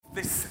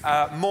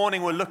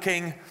morning we're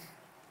looking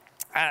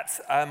at,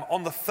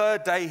 on the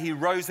third day he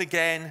rose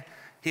again,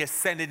 he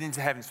ascended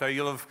into heaven. So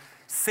you'll have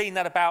seen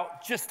that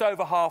about just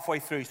over halfway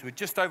through. So we're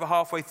just over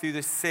halfway through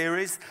this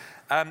series.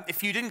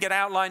 If you didn't get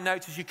outline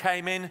notes as you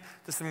came in,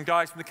 there's some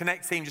guys from the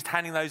Connect team just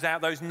handing those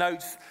out. Those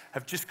notes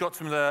have just got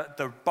some of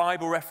the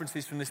Bible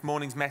references from this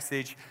morning's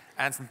message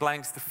and some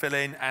blanks to fill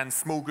in and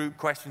small group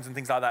questions and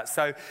things like that.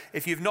 So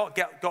if you've not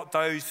got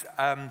those,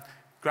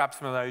 grab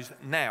some of those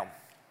now.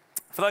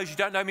 For those who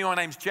don't know me, my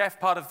name's Geoff,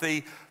 part of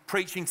the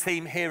preaching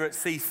team here at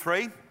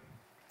C3.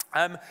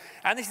 And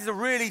this is a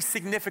really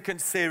significant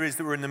series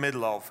that we're in the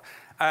middle of.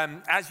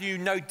 As you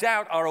no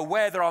doubt are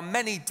aware, there are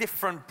many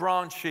different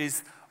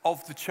branches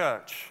of the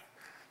church.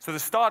 So they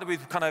started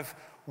with kind of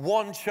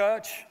one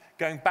church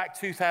going back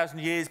 2,000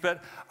 years,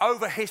 but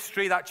over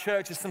history that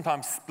church has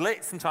sometimes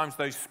split. Sometimes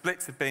those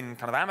splits have been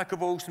kind of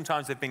amicable.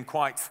 Sometimes they've been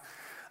quite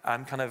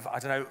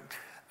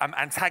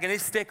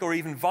antagonistic or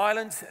even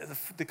violent.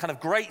 The kind of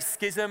Great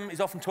Schism is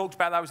often talked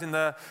about. That was in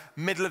the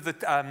middle of the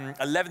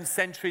 11th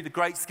century, the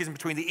Great Schism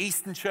between the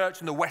Eastern Church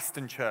and the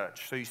Western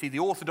Church. So you see the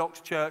Orthodox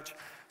Church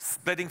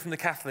splitting from the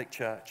Catholic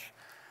Church.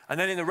 And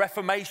then in the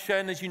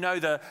Reformation, as you know,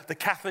 the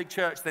Catholic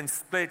Church then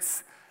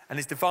splits and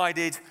is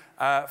divided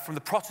from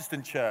the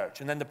Protestant Church.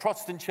 And then the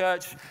Protestant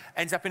Church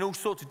ends up in all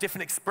sorts of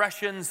different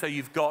expressions. So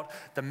you've got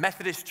the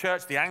Methodist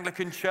Church, the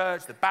Anglican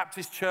Church, the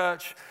Baptist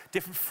Church,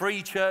 different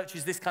free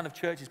churches. This kind of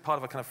church is part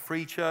of a kind of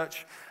free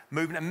church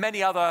movement, and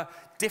many other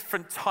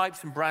different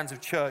types and brands of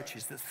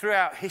churches that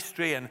throughout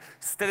history and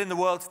still in the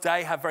world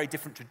today have very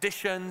different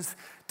traditions,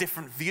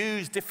 different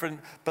views, different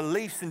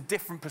beliefs and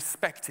different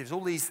perspectives, all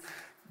these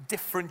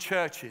different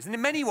churches. And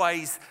in many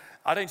ways,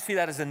 I don't see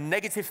that as a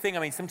negative thing.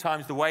 I mean,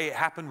 sometimes the way it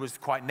happened was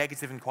quite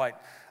negative and quite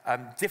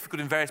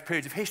difficult in various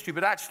periods of history,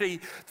 but actually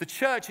the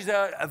church is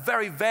a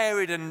very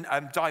varied and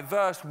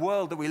diverse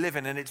world that we live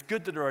in, and it's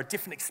good that there are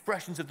different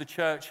expressions of the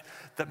church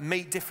that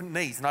meet different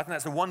needs, and I think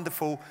that's a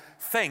wonderful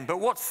thing. But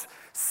what's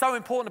so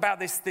important about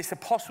this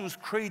Apostles'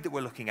 Creed that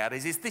we're looking at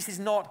is this is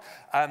not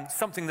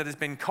something that has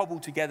been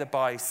cobbled together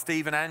by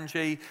Steve and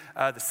Angie,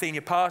 the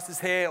senior pastors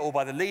here, or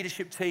by the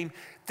leadership team.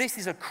 This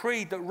is a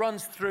creed that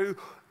runs through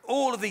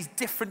all of these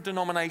different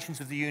denominations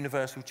of the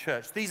universal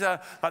church. These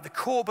are like the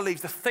core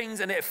beliefs, the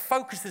things, and it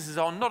focuses us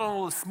on not on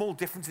all the small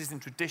differences in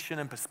tradition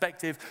and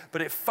perspective,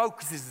 but it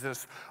focuses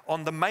us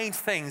on the main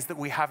things that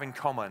we have in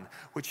common,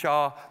 which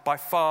are by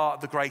far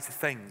the greater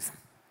things.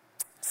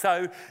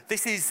 So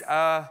this is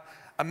a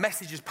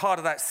message as part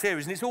of that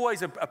series, and it's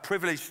always a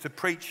privilege to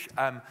preach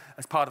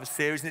as part of a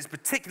series, and it's a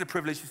particular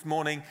privilege this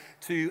morning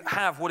to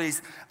have what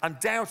is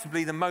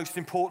undoubtedly the most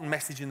important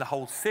message in the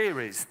whole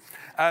series,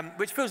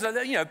 which feels like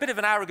a bit of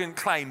an arrogant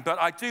claim, but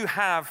I do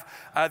have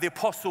the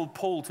Apostle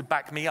Paul to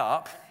back me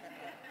up,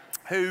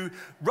 who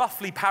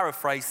roughly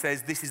paraphrased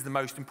says this is the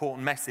most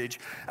important message.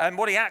 And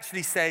what he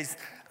actually says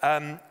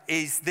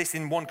is this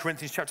in 1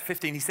 Corinthians chapter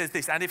 15. He says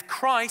this: "And if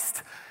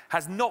Christ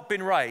has not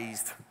been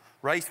raised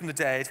from the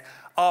dead,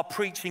 our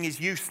preaching is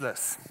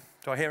useless."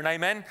 Do I hear an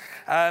amen?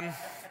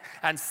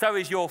 And so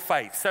is your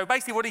faith. So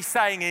basically what he's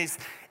saying is,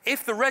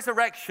 if the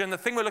resurrection, the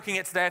thing we're looking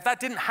at today, if that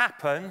didn't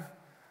happen,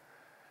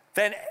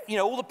 then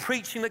all the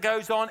preaching that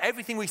goes on,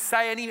 everything we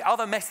say, any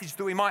other message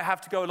that we might have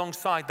to go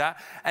alongside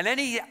that, and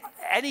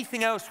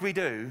anything else we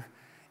do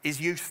is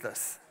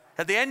useless.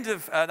 At the end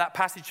of that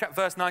passage,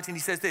 verse 19,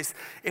 he says this: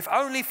 "If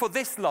only for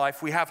this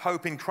life we have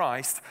hope in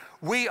Christ,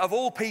 we of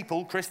all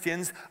people,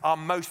 Christians, are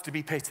most to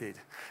be pitied."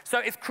 So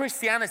if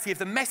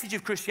the message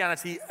of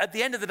Christianity at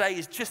the end of the day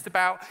is just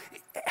about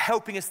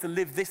helping us to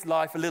live this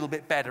life a little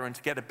bit better and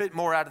to get a bit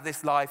more out of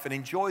this life and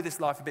enjoy this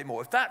life a bit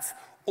more, if that's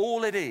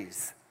all it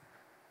is,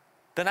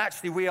 then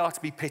actually we are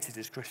to be pitied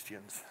as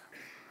Christians.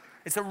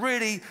 It's a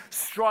really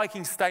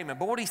striking statement,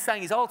 but what he's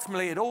saying is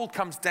ultimately it all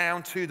comes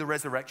down to the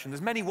resurrection. There's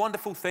many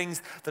wonderful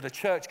things that a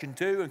church can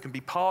do and can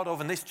be part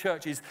of, and this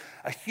church is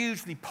a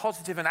hugely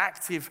positive and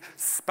active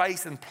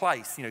space and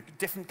place.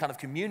 Different kind of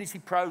community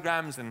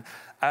programs and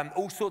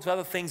all sorts of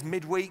other things,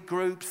 midweek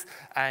groups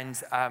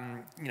and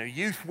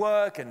youth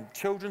work and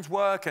children's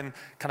work and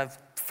kind of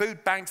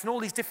food banks and all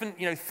these different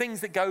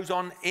things that goes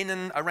on in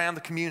and around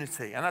the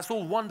community, and that's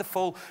all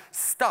wonderful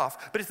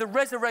stuff. But if the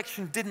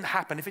resurrection didn't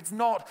happen, if it's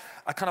not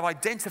a kind of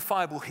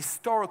identifiable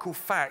historical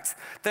fact,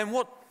 then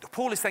what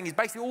Paul is saying is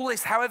basically all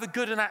this, however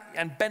good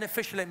and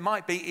beneficial it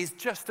might be, is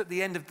just at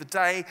the end of the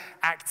day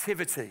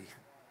activity.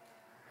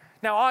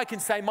 Now I can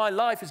say my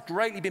life has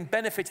greatly been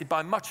benefited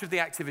by much of the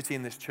activity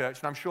in this church,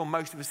 and I'm sure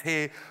most of us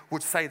here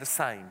would say the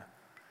same.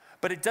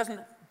 But it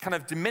doesn't kind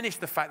of diminish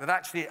the fact that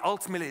actually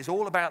ultimately it's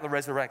all about the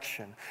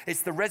resurrection.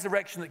 It's the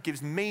resurrection that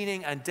gives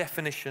meaning and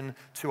definition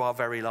to our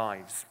very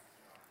lives.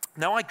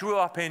 Now, I grew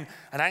up in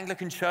an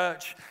Anglican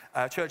church,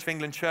 Church of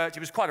England church. It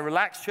was quite a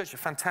relaxed church, a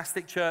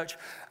fantastic church,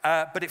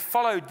 but it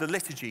followed the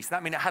liturgy. So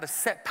that meant it had a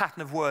set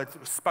pattern of words that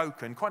were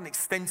spoken, quite an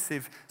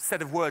extensive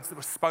set of words that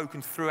were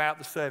spoken throughout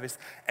the service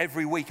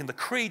every week. And the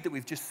creed that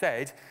we've just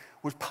said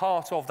was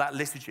part of that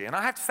liturgy. And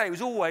I have to say, it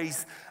was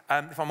always,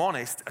 if I'm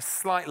honest, a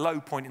slight low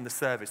point in the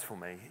service for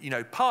me.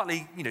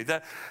 Partly,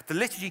 the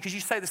liturgy, because you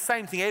say the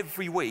same thing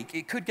every week,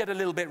 it could get a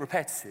little bit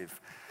repetitive.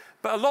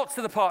 But lots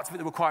of the parts of it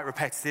that were quite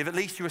repetitive, at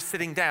least you were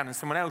sitting down and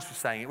someone else was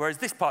saying it. Whereas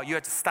this part, you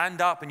had to stand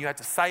up and you had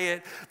to say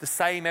it the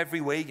same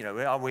every week.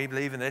 We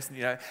believe in this,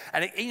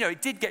 and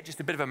it did get just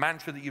a bit of a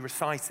mantra that you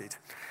recited.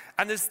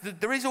 And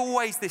there is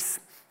always this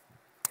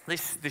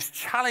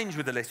challenge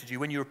with the liturgy.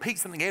 When you repeat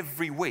something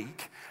every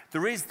week,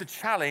 there is the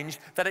challenge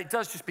that it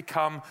does just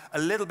become a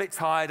little bit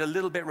tired, a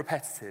little bit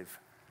repetitive.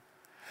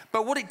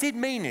 But what it did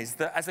mean is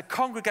that as a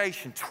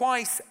congregation,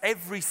 twice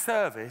every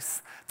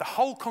service, the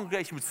whole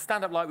congregation would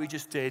stand up like we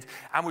just did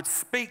and would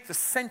speak the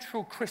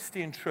central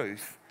Christian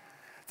truth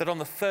that on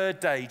the third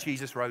day,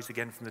 Jesus rose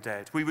again from the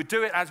dead. We would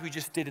do it as we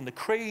just did in the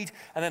creed,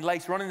 and then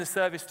later on in the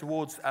service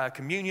towards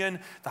communion,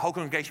 the whole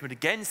congregation would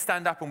again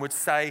stand up and would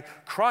say,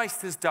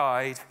 Christ has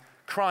died,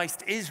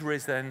 Christ is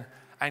risen,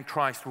 and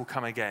Christ will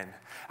come again.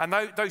 And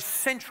those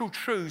central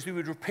truths we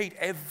would repeat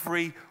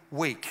every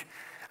week.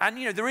 And,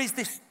 there is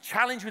this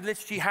challenge with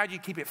liturgy. How do you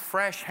keep it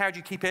fresh? How do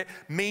you keep it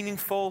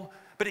meaningful?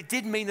 But it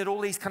did mean that all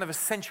these kind of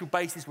essential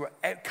bases were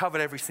covered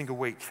every single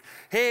week.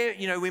 Here,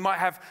 we might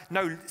have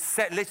no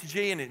set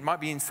liturgy, and it might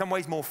be in some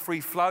ways more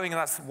free-flowing, and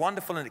that's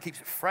wonderful, and it keeps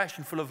it fresh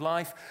and full of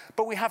life.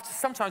 But we have to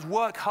sometimes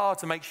work hard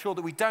to make sure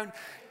that we don't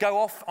go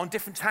off on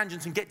different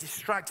tangents and get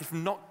distracted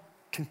from not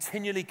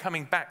continually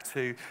coming back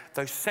to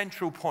those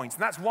central points.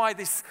 And that's why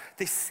this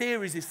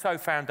series is so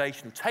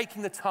foundational,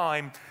 taking the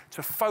time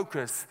to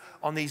focus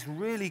on these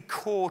really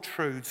core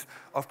truths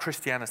of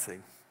Christianity.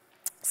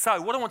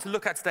 So what I want to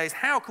look at today is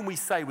how can we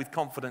say with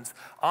confidence,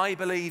 I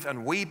believe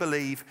and we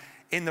believe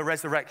in the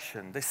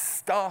resurrection, this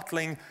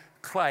startling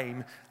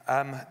claim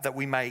that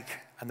we make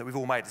and that we've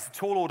all made. It's a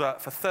tall order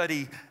for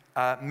 30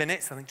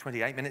 minutes, I think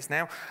 28 minutes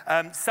now.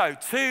 So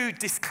 2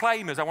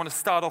 disclaimers I want to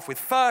start off with.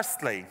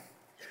 Firstly,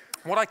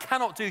 what I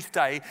cannot do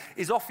today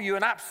is offer you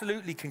an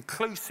absolutely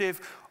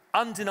conclusive,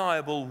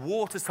 undeniable,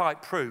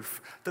 watertight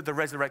proof that the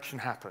resurrection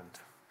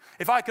happened.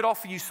 If I could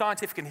offer you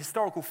scientific and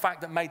historical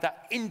fact that made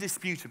that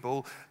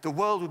indisputable, the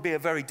world would be a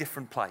very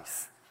different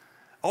place.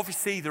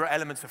 Obviously, there are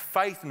elements of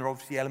faith and there are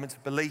obviously elements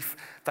of belief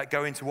that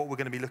go into what we're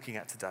going to be looking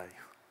at today.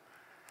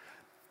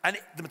 And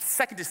the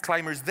second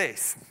disclaimer is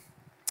this.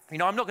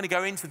 I'm not going to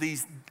go into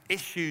these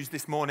issues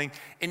this morning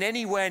in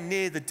anywhere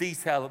near the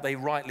detail that they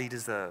rightly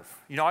deserve.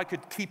 I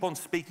could keep on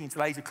speaking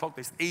till 8 o'clock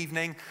this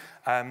evening.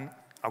 I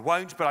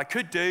won't, but I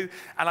could do.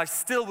 And I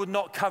still would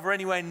not cover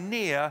anywhere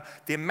near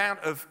the amount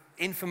of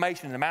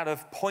information, the amount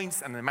of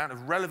points and the amount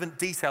of relevant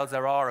details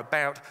there are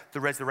about the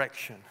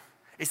resurrection.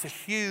 It's a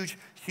huge,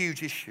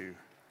 huge issue.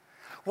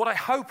 What I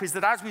hope is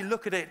that as we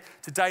look at it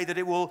today, that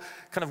it will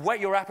kind of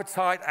whet your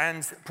appetite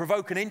and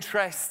provoke an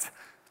interest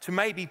to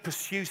maybe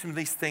pursue some of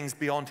these things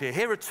beyond here.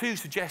 Here are 2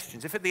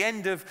 suggestions. If at the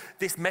end of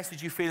this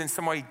message you feel in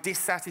some way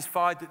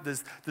dissatisfied,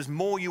 that there's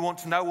more you want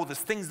to know, or there's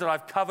things that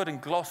I've covered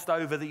and glossed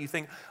over that you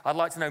think, I'd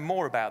like to know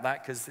more about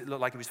that because it looked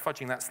like it was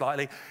fudging that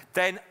slightly,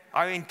 then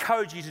I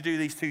encourage you to do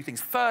these 2 things.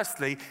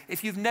 Firstly,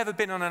 if you've never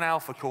been on an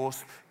Alpha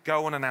course,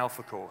 go on an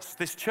Alpha course.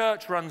 This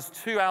church runs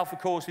 2 Alpha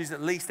courses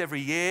at least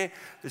every year.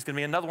 There's going to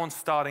be another one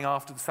starting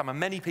after the summer.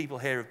 Many people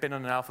here have been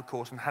on an Alpha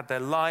course and had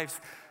their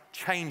lives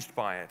changed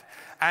by it.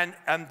 And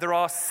there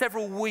are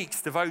several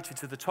weeks devoted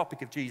to the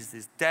topic of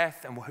Jesus'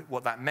 death and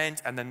what that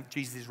meant, and then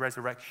Jesus'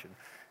 resurrection.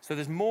 So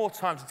there's more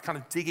time to kind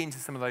of dig into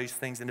some of those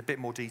things in a bit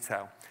more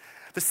detail.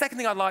 The second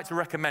thing I'd like to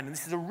recommend, and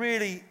this is a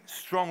really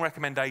strong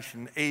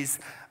recommendation, is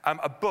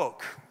a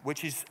book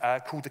which is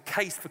called The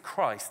Case for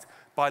Christ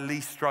by Lee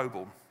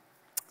Strobel.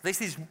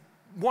 This is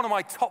one of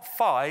my top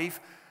 5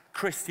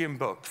 Christian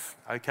books,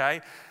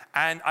 okay?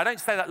 And I don't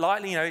say that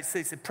lightly, it's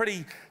a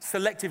pretty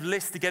selective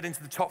list to get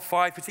into the top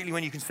 5, particularly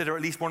when you consider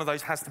at least one of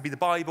those has to be the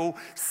Bible.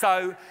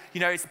 So,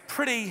 it's a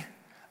pretty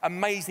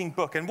amazing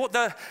book. And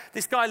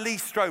this guy, Lee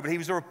Strobel, he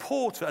was a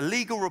reporter, a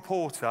legal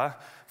reporter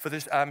for the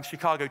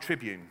Chicago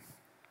Tribune.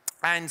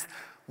 And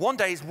one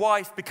day his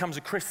wife becomes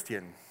a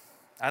Christian.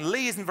 And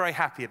Lee isn't very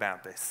happy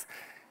about this.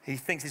 He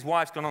thinks his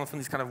wife's gone on from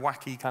this kind of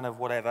wacky kind of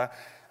whatever.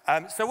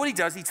 So what he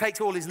does, he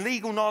takes all his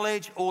legal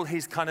knowledge, all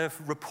his kind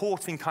of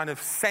reporting kind of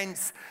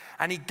sense,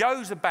 and he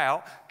goes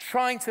about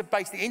trying to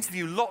basically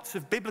interview lots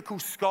of biblical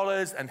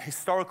scholars and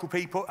historical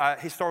people,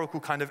 historical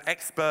kind of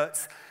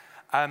experts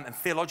and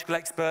theological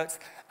experts.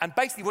 And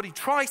basically what he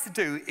tries to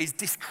do is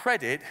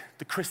discredit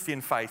the Christian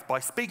faith by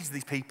speaking to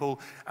these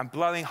people and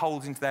blowing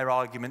holes into their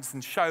arguments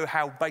and show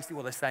how basically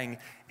what they're saying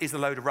is a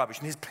load of rubbish.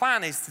 And his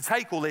plan is to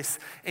take all this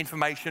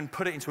information,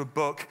 put it into a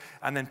book,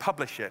 and then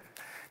publish it.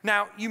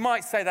 Now, you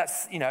might say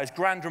that's, as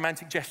grand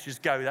romantic gestures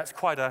go, that's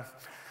quite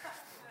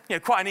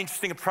an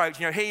interesting approach.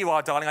 Here you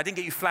are, darling, I didn't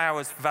get you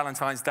flowers for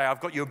Valentine's Day. I've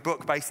got you a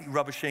book basically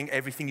rubbishing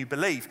everything you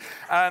believe.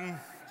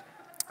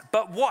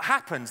 But what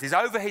happens is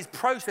over his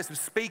process of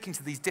speaking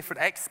to these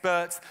different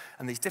experts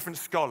and these different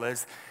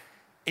scholars,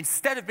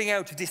 instead of being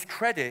able to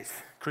discredit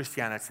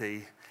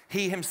Christianity,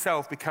 he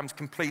himself becomes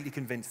completely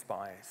convinced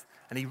by it.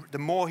 And the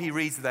more he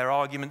reads their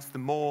arguments, the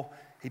more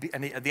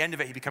At the end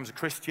of it, he becomes a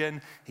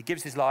Christian, he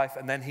gives his life,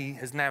 and then he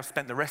has now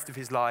spent the rest of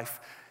his life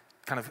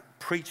kind of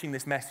preaching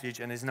this message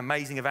and is an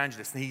amazing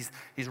evangelist. And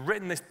he's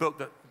written this book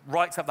that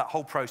writes up that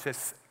whole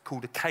process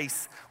called The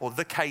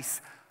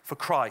Case for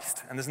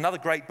Christ. And there's another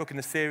great book in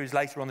the series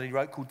later on that he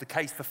wrote called The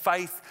Case for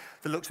Faith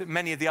that looks at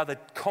many of the other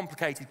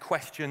complicated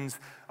questions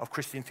of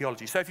Christian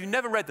theology. So if you've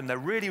never read them, they're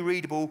really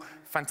readable,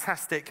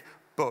 fantastic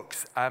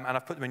books. And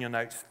I've put them in your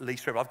notes, Lee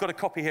Stribble. I've got a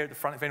copy here at the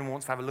front if anyone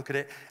wants to have a look at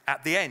it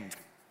at the end.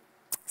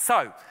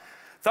 So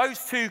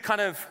those two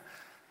kind of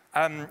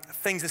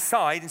things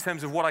aside in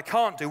terms of what I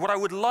can't do, what I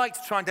would like to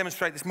try and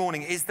demonstrate this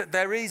morning is that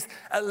there is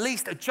at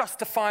least a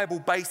justifiable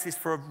basis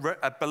for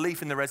a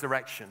belief in the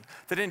resurrection.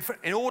 That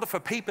in order for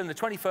people in the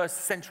 21st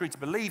century to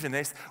believe in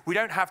this, we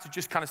don't have to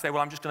just kind of say,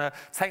 well, I'm just going to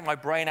take my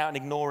brain out and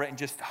ignore it and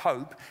just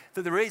hope.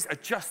 That there is a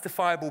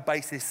justifiable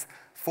basis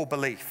for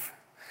belief.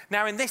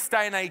 Now, in this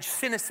day and age,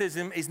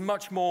 cynicism is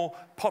much more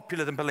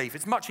popular than belief.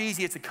 It's much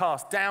easier to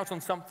cast doubt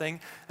on something,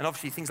 and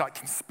obviously things like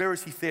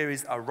conspiracy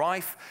theories are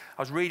rife.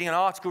 I was reading an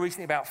article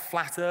recently about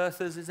flat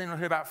earthers. Has anyone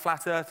heard about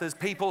flat earthers?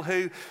 People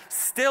who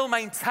still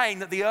maintain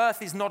that the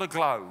earth is not a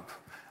globe,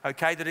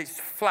 okay, that it's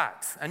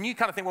flat. And you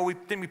kind of think, well,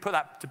 didn't we put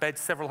that to bed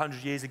several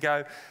hundred years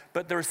ago?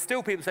 But there are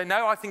still people who say,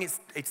 no, I think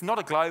it's not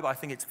a globe, I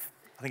think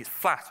it's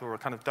flat or a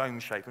kind of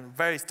dome shape, and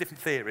various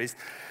different theories.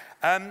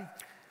 And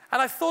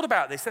I thought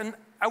about this, and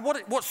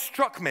what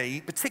struck me,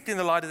 particularly in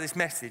the light of this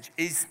message,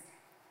 is,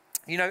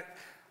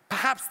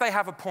 perhaps they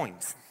have a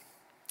point.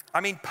 I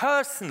mean,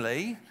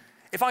 personally,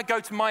 if I go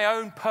to my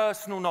own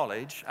personal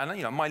knowledge,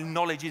 and my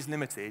knowledge is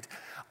limited,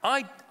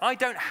 I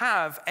don't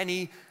have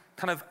any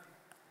kind of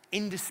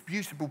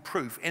indisputable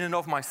proof in and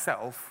of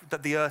myself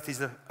that the earth is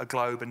a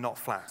globe and not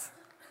flat.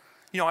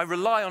 I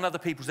rely on other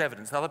people's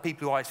evidence, other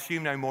people who I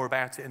assume know more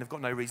about it and have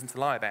got no reason to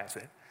lie about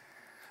it.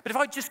 But if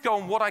I just go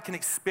on what I can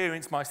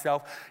experience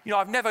myself,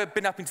 I've never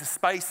been up into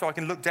space so I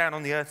can look down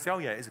on the earth and say, oh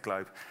yeah, it is a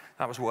globe.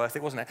 That was worth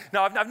it, wasn't it?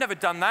 No, I've never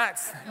done that.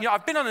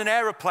 I've been on an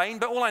aeroplane,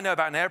 but all I know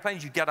about an aeroplane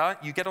is you get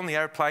on the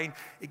aeroplane,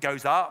 it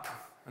goes up,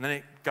 and then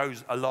it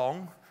goes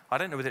along. I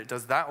don't know whether it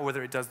does that or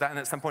whether it does that, and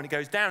at some point it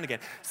goes down again.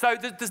 So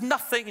there's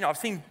nothing, I've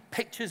seen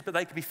pictures, but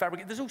they could be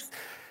fabricated. There's all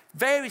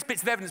various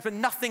bits of evidence, but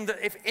nothing that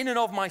if in and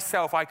of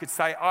myself I could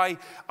say,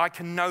 I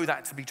can know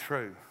that to be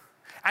true.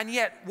 And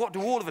yet, what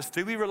do all of us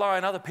do? We rely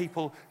on other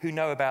people who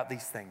know about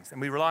these things. And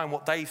we rely on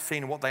what they've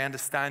seen and what they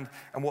understand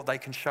and what they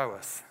can show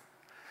us.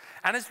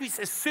 And as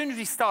soon as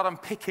we start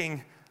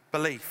unpicking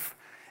belief,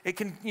 it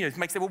can,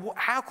 make sense. Well,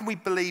 how can we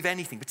believe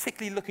anything,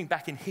 particularly looking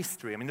back in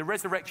history? I mean, the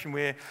resurrection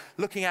we're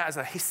looking at as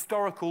a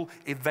historical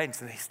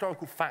event and a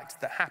historical fact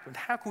that happened.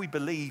 How can we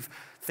believe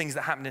things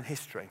that happened in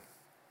history?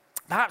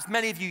 Perhaps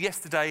many of you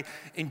yesterday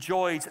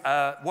enjoyed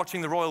watching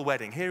the royal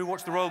wedding. Here, who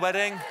watched the royal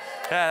wedding?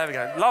 Yeah, there we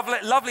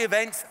go. Lovely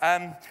event.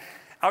 I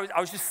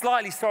was just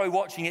slightly sorry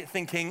watching it,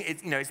 thinking,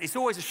 it's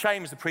always a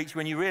shame as a preacher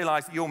when you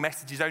realise that your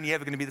message is only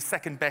ever going to be the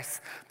second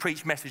best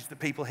preached message that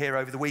people hear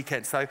over the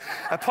weekend. So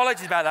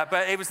apologies about that,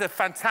 but it was a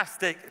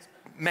fantastic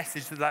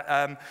message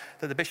that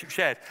the bishop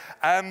shared.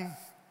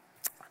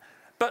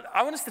 But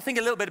I want us to think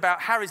a little bit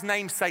about Harry's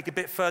namesake a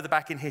bit further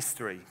back in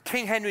history.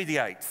 King Henry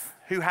VIII,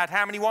 who had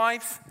how many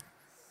wives?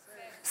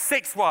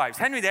 6 wives.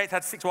 Henry VIII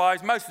had 6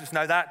 wives. Most of us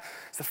know that.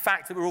 It's a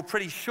fact that we're all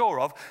pretty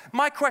sure of.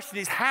 My question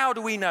is, how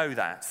do we know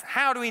that?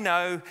 How do we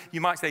know?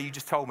 You might say you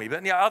just told me,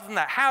 but other than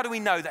that, how do we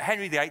know that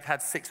Henry VIII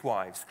had 6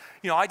 wives?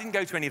 I didn't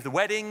go to any of the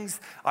weddings.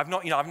 I've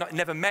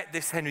never met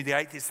this Henry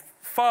VIII. It's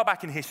far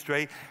back in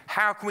history.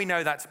 How can we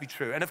know that to be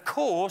true? And of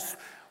course,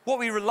 what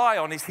we rely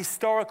on is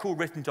historical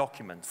written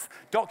documents.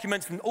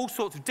 Documents from all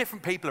sorts of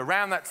different people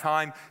around that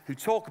time who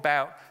talk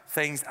about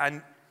things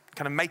and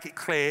kind of make it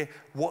clear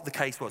what the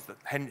case was, that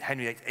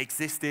Henry VIII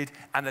existed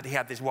and that he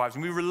had these wives.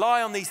 And we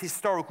rely on these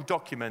historical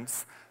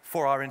documents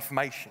for our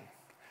information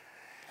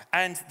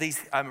and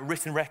these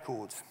written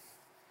records.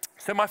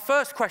 So my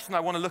first question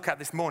I want to look at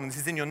this morning, this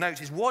is in your notes,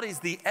 is what is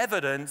the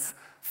evidence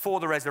for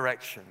the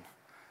resurrection?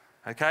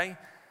 Okay?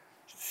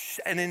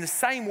 And in the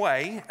same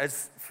way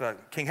as for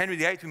King Henry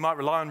VIII, we might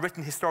rely on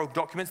written historical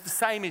documents, the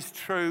same is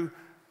true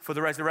for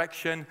the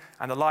resurrection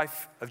and the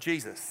life of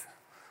Jesus.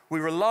 We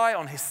rely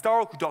on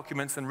historical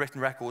documents and written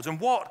records. And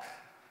what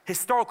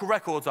historical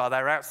records are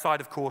there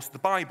outside, of course, the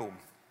Bible?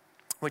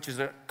 Which is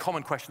a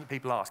common question that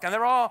people ask. And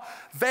there are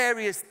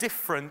various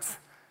different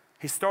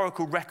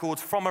historical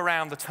records from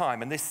around the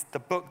time. And the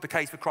book, The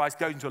Case for Christ,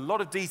 goes into a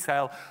lot of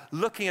detail,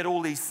 looking at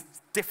all these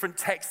different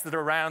texts that are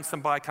around,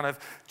 some by kind of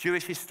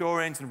Jewish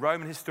historians and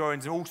Roman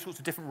historians and all sorts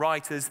of different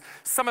writers,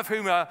 some of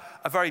whom are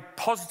very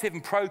positive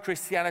and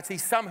pro-Christianity,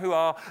 some who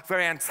are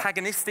very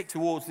antagonistic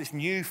towards this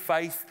new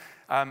faith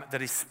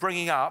that is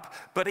springing up,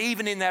 but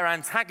even in their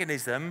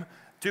antagonism,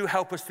 do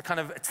help us to kind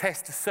of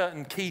attest to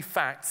certain key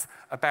facts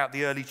about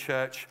the early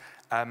church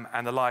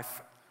and the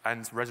life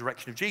and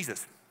resurrection of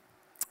Jesus.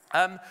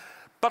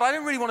 But I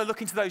don't really want to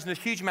look into those in a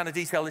huge amount of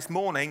detail this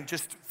morning,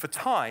 just for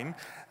time.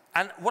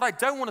 And what I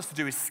don't want us to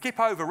do is skip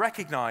over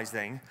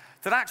recognizing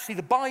that actually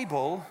the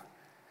Bible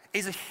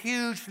is a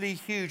hugely,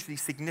 hugely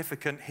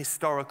significant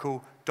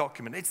historical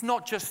document. It's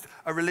not just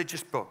a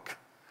religious book.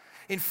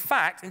 In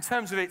fact, in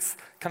terms of its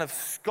kind of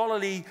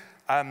scholarly,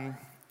 kind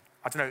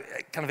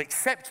of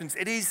acceptance,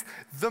 it is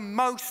the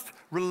most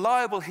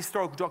reliable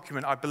historical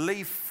document, I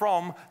believe,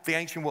 from the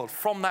ancient world,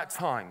 from that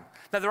time.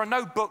 Now, there are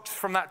no books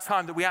from that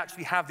time that we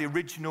actually have the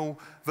original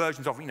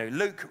versions of.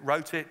 Luke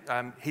wrote it,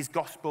 his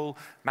gospel,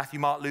 Matthew,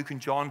 Mark, Luke,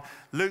 and John.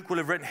 Luke will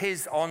have written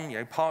his on,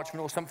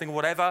 parchment or something or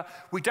whatever.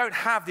 We don't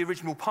have the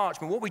original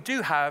parchment. What we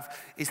do have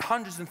is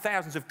hundreds and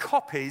thousands of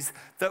copies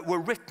that were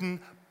written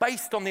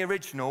based on the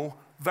original,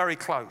 very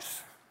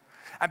close.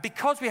 And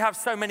because we have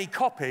so many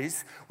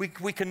copies, we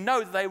can know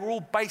that they were all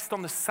based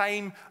on the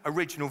same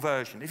original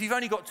version. If you've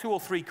only got 2 or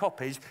 3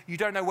 copies, you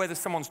don't know whether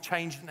someone's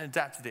changed and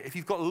adapted it. If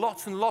you've got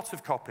lots and lots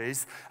of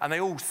copies and they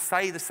all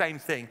say the same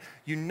thing,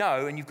 you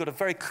know, and you've got a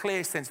very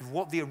clear sense of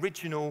what the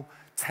original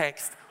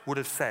text would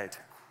have said.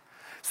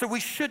 So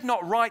we should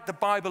not write the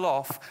Bible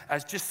off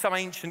as just some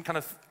ancient kind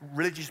of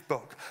religious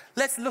book.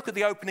 Let's look at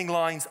the opening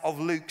lines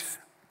of Luke's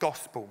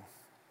gospel.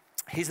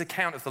 His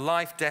account of the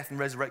life, death, and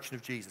resurrection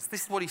of Jesus.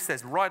 This is what he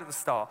says right at the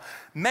start.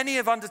 Many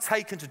have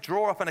undertaken to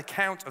draw up an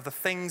account of the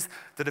things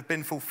that have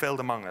been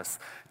fulfilled among us,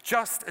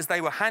 just as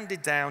they were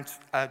handed down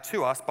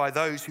to us by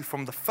those who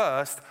from the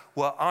first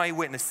were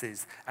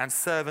eyewitnesses and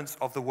servants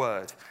of the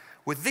word.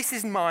 With this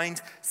in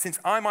mind, since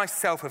I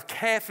myself have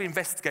carefully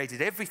investigated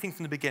everything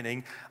from the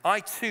beginning,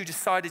 I too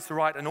decided to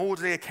write an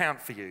orderly account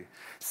for you,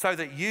 so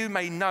that you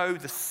may know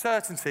the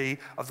certainty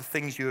of the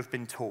things you have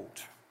been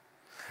taught.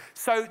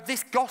 So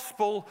this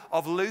gospel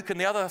of Luke and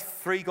the other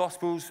 3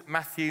 gospels,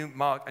 Matthew,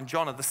 Mark, and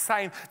John, are the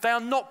same. They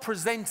are not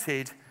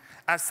presented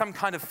as some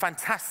kind of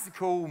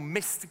fantastical,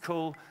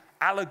 mystical,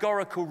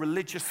 allegorical,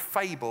 religious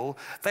fable.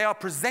 They are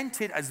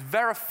presented as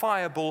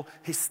verifiable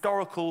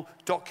historical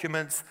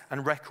documents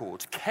and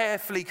records,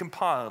 carefully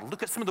compiled.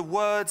 Look at some of the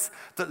words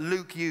that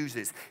Luke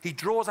uses. He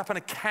draws up an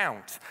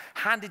account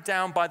handed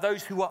down by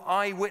those who were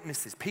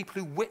eyewitnesses, people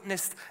who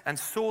witnessed and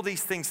saw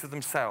these things for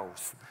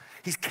themselves.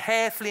 He's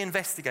carefully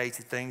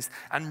investigated things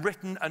and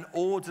written an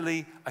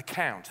orderly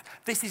account.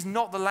 This is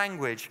not the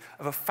language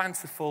of a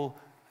fanciful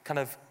kind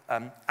of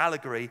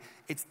allegory.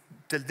 It's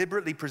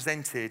deliberately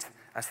presented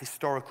as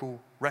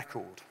historical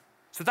record.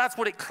 So that's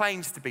what it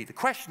claims to be. The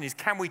question is,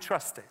 can we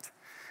trust it?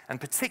 And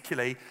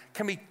particularly,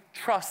 can we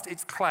trust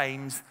its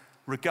claims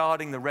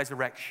regarding the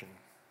resurrection?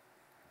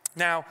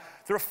 Now,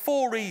 there are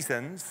 4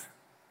 reasons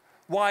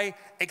why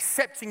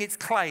accepting its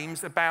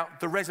claims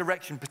about the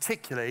resurrection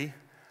particularly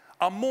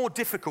are more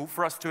difficult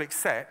for us to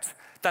accept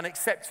than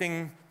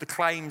accepting the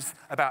claims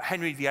about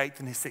Henry VIII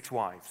and his 6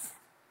 wives.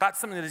 That's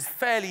something that is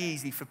fairly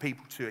easy for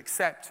people to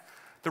accept.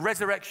 The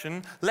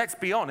resurrection, let's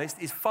be honest,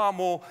 is far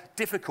more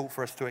difficult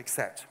for us to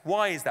accept.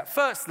 Why is that?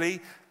 Firstly,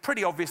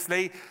 pretty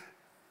obviously,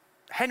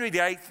 Henry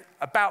VIII,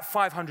 about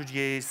 500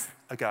 years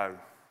ago.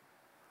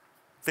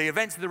 The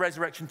events of the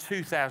resurrection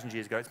 2,000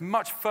 years ago. It's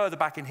much further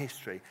back in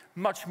history,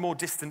 much more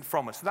distant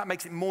from us. So that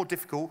makes it more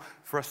difficult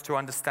for us to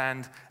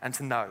understand and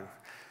to know.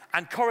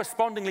 And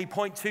correspondingly,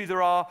 point 2,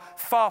 there are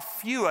far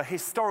fewer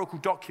historical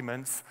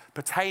documents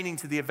pertaining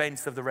to the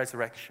events of the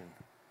resurrection.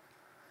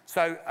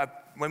 So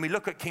when we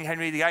look at King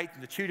Henry VIII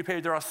and the Tudor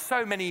period, there are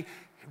so many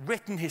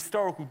written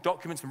historical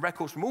documents and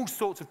records from all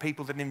sorts of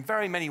people that in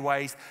very many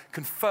ways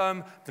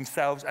confirm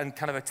themselves and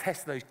kind of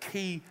attest to those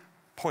key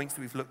points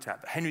that we've looked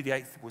at. That Henry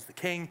VIII was the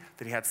king,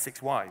 that he had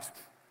 6 wives.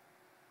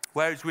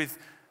 Whereas with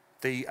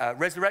the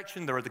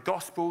resurrection, there are the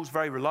Gospels,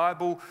 very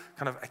reliable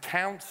kind of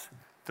accounts.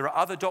 There are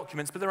other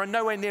documents, but there are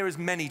nowhere near as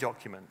many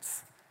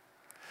documents.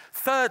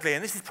 Thirdly,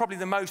 and this is probably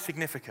the most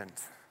significant,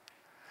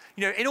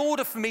 in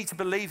order for me to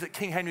believe that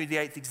King Henry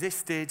VIII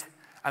existed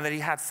and that he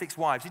had 6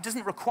 wives, it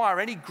doesn't require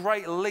any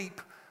great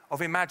leap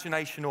of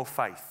imagination or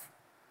faith.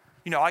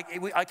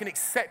 I can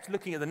accept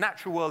looking at the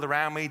natural world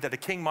around me that a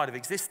king might have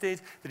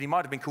existed, that he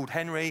might have been called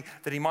Henry,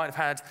 that he might have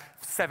had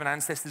 7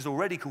 ancestors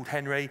already called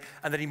Henry,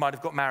 and that he might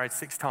have got married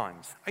 6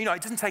 times. It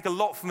doesn't take a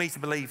lot for me to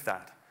believe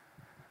that.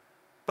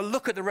 But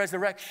look at the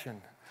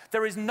resurrection.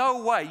 There is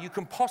no way you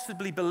can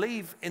possibly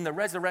believe in the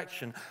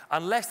resurrection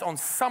unless on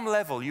some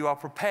level you are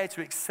prepared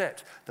to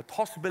accept the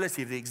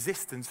possibility of the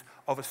existence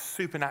of a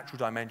supernatural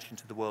dimension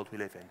to the world we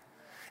live in.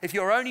 If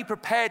you're only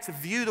prepared to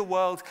view the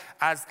world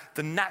as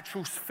the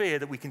natural sphere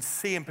that we can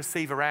see and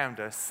perceive around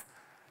us,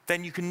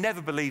 then you can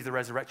never believe the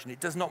resurrection. It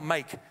does not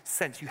make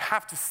sense. You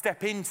have to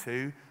step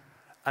into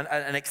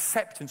an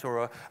acceptance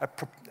or a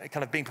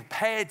kind of being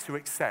prepared to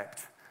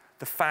accept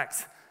the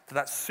fact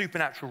that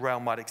supernatural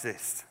realm might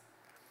exist.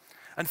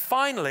 And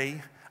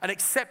finally, an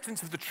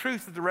acceptance of the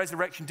truth of the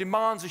resurrection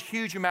demands a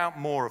huge amount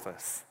more of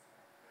us.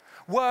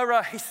 Were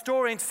a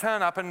historian to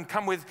turn up and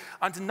come with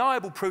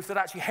undeniable proof that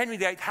actually Henry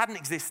VIII hadn't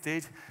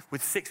existed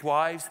with 6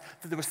 wives,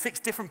 that there were 6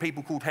 different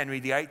people called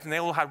Henry VIII and they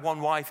all had 1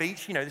 wife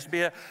each, this would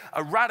be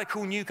a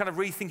radical new kind of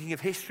rethinking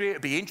of history. It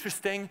would be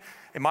interesting.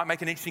 It might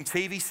make an interesting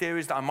TV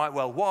series that I might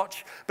well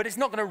watch, but it's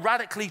not going to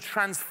radically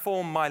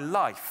transform my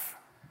life.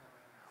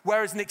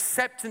 Whereas an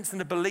acceptance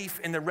and a belief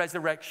in the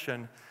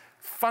resurrection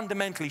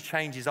fundamentally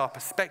changes our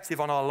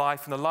perspective on our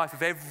life and the life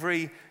of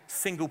every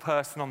single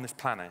person on this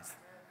planet.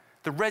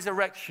 The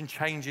resurrection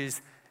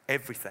changes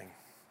everything.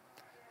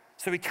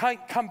 So we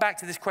come back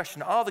to this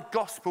question, are the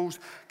Gospels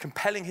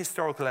compelling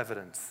historical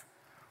evidence?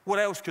 What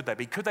else could they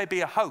be? Could they be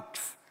a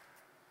hoax?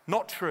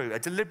 Not true, a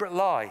deliberate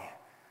lie?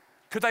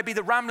 Could they be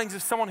the ramblings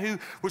of someone who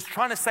was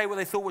trying to say what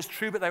they thought was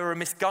true, but they were a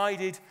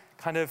misguided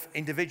kind of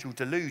individual,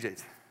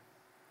 deluded?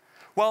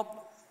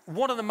 Well,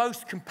 one of the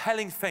most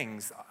compelling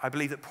things, I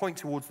believe, that point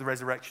towards the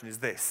resurrection is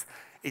this.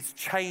 It's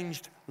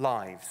changed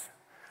lives.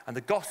 And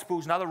the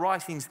Gospels and other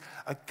writings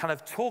kind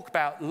of talk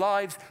about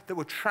lives that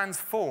were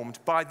transformed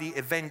by the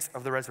event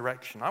of the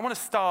resurrection. I want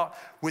to start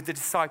with the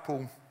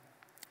disciple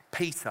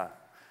Peter.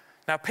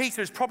 Now,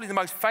 Peter is probably the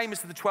most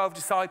famous of the 12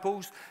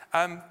 disciples,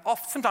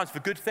 sometimes for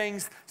good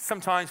things,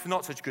 sometimes for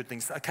not such good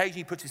things.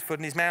 Occasionally he puts his foot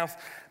in his mouth,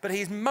 but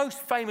he is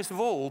most famous of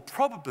all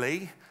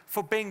probably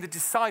for being the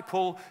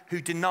disciple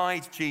who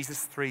denied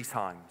Jesus 3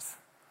 times.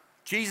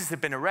 Jesus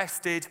had been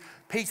arrested,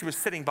 Peter was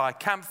sitting by a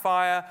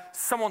campfire,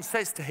 someone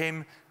says to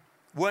him,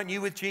 "Weren't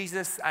you with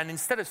Jesus?" And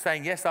instead of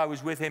saying, "Yes, I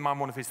was with him, I'm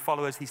one of his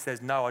followers," he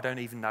says, "No, I don't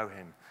even know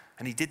him."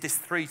 And he did this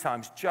 3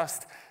 times,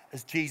 just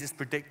as Jesus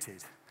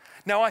predicted.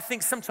 Now, I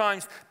think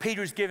sometimes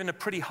Peter is given a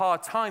pretty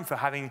hard time for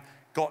having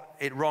got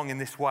it wrong in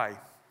this way.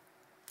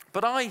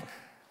 But I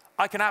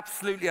can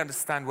absolutely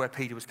understand where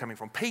Peter was coming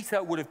from.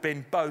 Peter would have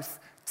been both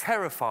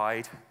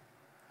terrified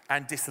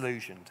and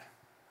disillusioned.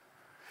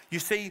 You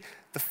see,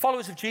 the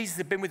followers of Jesus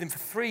had been with him for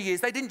 3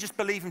 years. They didn't just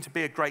believe him to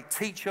be a great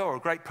teacher or a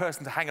great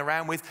person to hang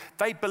around with.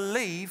 They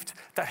believed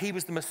that he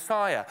was the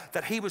Messiah,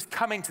 that he was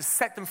coming to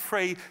set them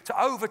free, to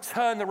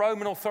overturn the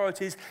Roman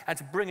authorities and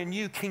to bring a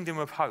new kingdom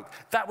of hope.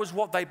 That was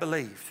what they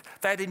believed.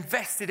 They had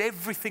invested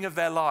everything of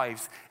their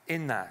lives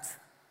in that.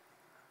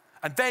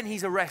 And then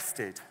he's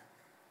arrested.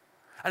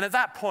 And at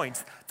that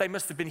point, they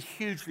must have been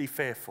hugely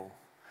fearful.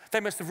 They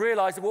must have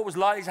realized that what was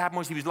likely to happen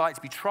was he was likely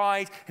to be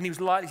tried and he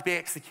was likely to be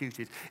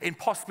executed in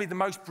possibly the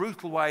most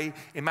brutal way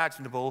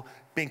imaginable,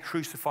 being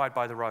crucified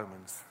by the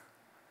Romans.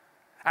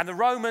 And the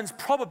Romans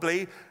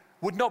probably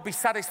would not be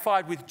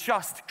satisfied with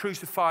just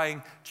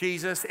crucifying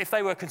Jesus. If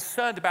they were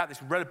concerned about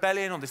this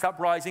rebellion or this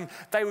uprising,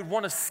 they would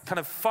want to kind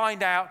of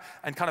find out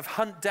and kind of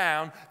hunt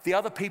down the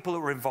other people that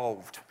were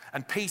involved.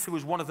 And Peter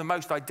was one of the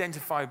most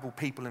identifiable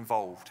people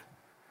involved.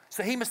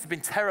 So he must have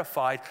been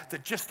terrified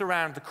that just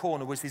around the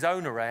corner was his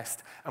own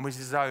arrest and was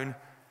his own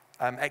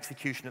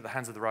execution at the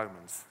hands of the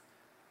Romans.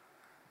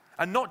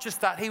 And not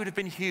just that, he would have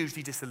been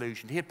hugely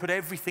disillusioned. He had put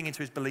everything into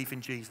his belief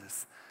in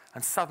Jesus.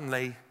 And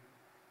suddenly,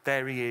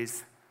 there he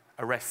is,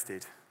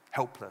 arrested,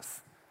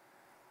 helpless.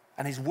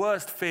 And his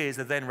worst fears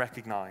are then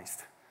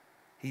recognized.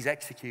 He's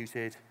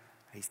executed,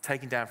 he's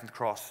taken down from the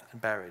cross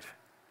and buried.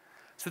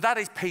 So that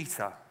is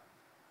Peter.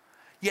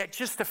 Yet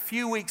just a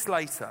few weeks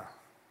later,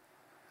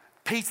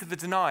 Peter the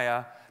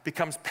denier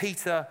becomes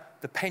Peter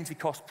the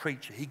Pentecost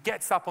preacher. He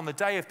gets up on the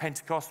day of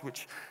Pentecost,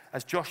 which,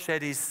 as Josh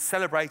said, is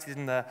celebrated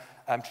in the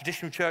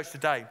traditional church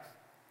today.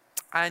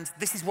 And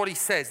this is what he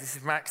says. This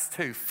is from Acts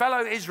 2.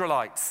 "Fellow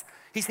Israelites,"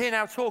 he's here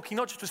now talking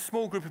not just to a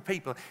small group of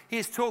people. He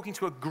is talking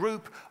to a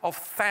group of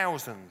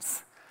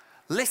thousands.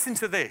 "Listen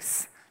to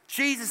this.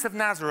 Jesus of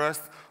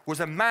Nazareth was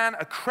a man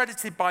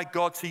accredited by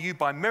God to you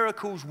by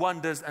miracles,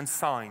 wonders, and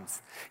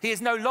signs. He is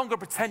no longer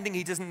pretending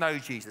he doesn't know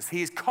Jesus.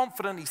 He is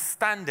confidently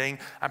standing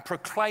and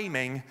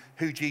proclaiming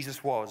who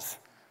Jesus was,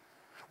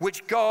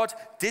 which God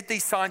did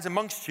these signs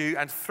amongst you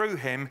and through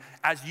him,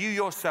 as you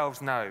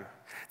yourselves know.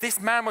 This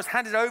man was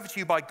handed over to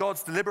you by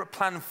God's deliberate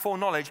plan and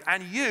foreknowledge,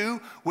 and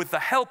you, with the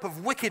help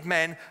of wicked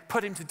men,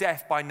 put him to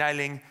death by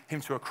nailing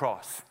him to a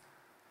cross."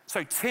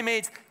 So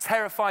timid,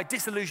 terrified,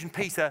 disillusioned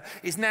Peter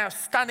is now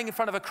standing in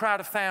front of a crowd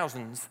of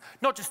thousands,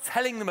 not just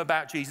telling them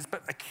about Jesus,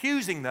 but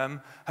accusing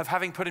them of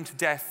having put him to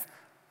death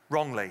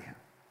wrongly.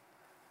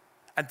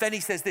 And then he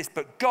says this,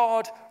 "But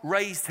God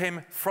raised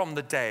him from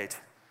the dead,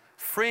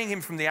 freeing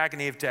him from the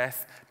agony of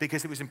death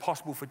because it was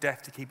impossible for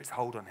death to keep its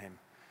hold on him."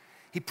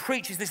 He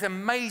preaches this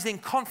amazing,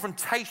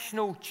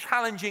 confrontational,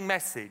 challenging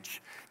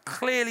message,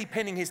 clearly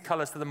pinning his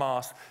colours to the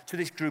mast to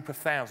this group of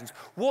thousands.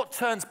 What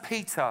turns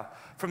Peter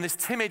from this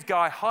timid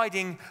guy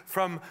hiding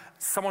from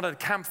someone at a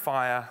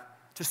campfire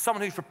to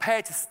someone who's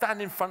prepared to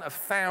stand in front of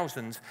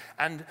thousands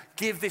and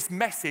give this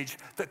message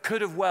that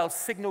could have well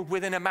signaled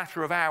within a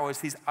matter of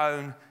hours his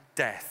own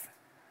death?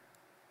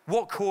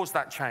 What caused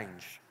that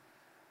change?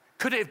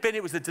 Could it have been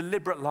it was a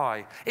deliberate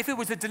lie? If it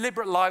was a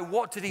deliberate lie,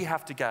 what did he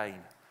have to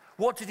gain?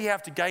 What did he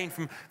have to gain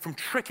from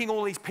tricking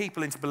all these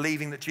people into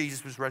believing that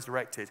Jesus was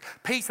resurrected?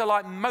 Peter,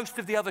 like most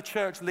of the other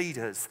church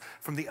leaders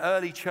from the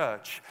early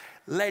church,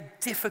 led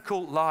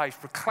difficult lives,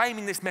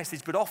 proclaiming this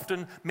message, but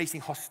often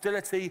meeting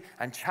hostility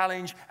and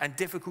challenge and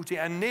difficulty.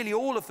 And nearly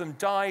all of them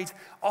died,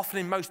 often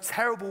in most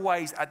terrible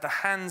ways, at the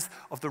hands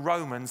of the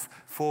Romans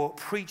for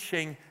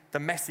preaching the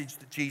message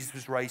that Jesus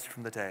was raised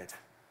from the dead.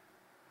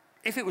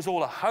 If it was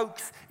all a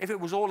hoax, if it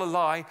was all a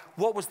lie,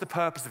 what was the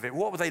purpose of it?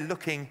 What were they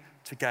looking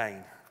to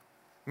gain?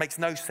 Makes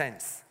no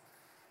sense.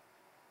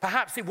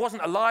 Perhaps it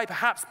wasn't a lie.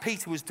 Perhaps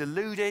Peter was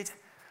deluded.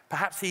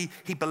 Perhaps he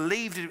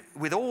believed it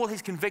with all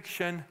his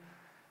conviction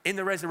in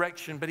the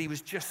resurrection, but he was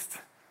just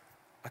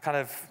a kind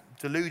of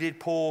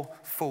deluded, poor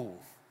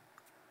fool.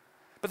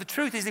 But the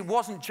truth is, it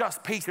wasn't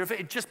just Peter. If it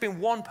had just been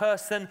one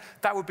person,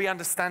 that would be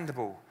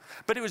understandable.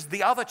 But it was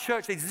the other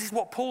church leaders. This is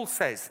what Paul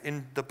says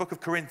in the book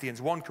of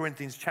Corinthians, 1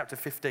 Corinthians chapter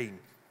 15.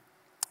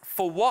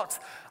 For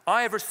what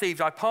I have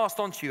received, I passed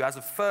on to you as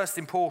of first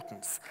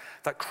importance,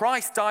 that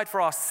Christ died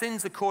for our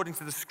sins according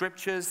to the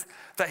Scriptures,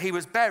 that he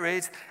was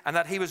buried, and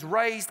that he was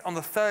raised on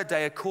the third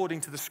day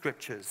according to the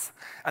Scriptures,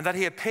 and that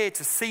he appeared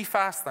to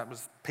Cephas, that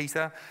was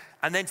Peter,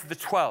 and then to the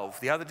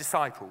 12, the other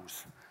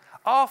disciples.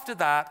 After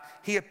that,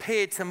 he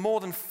appeared to more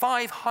than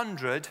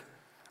 500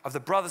 of the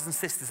brothers and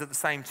sisters at the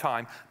same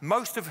time,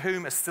 most of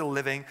whom are still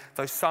living,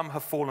 though some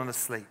have fallen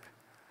asleep.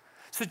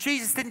 So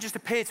Jesus didn't just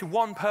appear to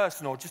one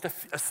person or just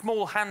a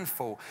small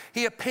handful.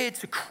 He appeared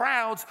to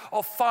crowds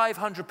of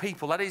 500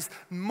 people. That is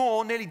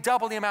more, nearly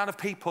double the amount of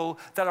people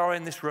that are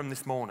in this room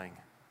this morning.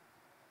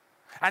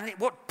 And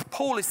what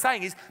Paul is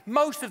saying is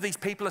most of these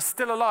people are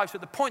still alive. So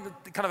at the point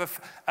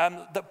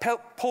that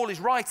Paul is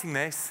writing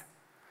this,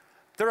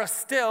 there are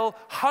still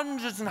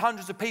hundreds and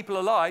hundreds of people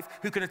alive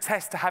who can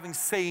attest to having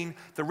seen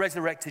the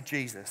resurrected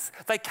Jesus.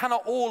 They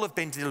cannot all have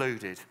been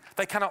deluded.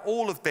 They cannot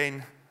all have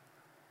been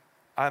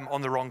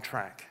on the wrong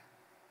track.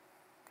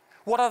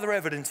 What other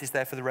evidence is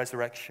there for the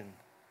resurrection?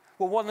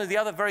 Well, one of the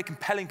other very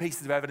compelling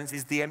pieces of evidence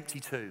is the empty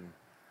tomb.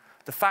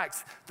 The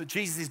fact that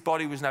Jesus'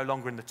 body was no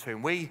longer in the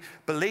tomb. We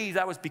believe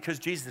that was because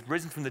Jesus had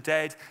risen from the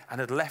dead and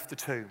had left the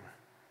tomb.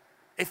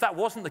 If that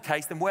wasn't the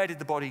case, then where did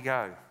the body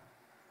go?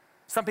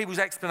 Some people's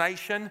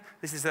explanation,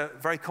 this is a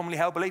very commonly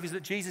held belief, is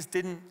that Jesus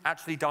didn't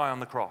actually die on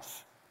the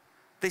cross.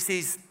 This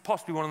is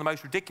possibly one of the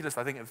most ridiculous,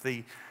 I think, of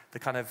the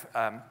kind of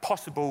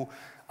possible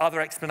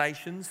other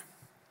explanations.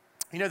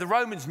 You know, the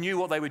Romans knew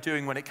what they were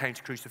doing when it came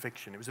to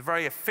crucifixion. It was a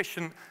very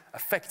efficient,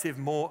 effective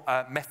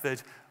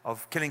method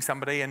of killing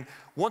somebody. And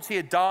once he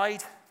had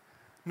died,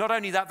 not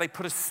only that, they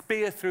put a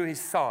spear through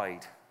his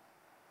side.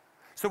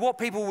 So what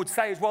people would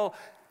say is, well,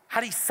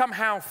 had he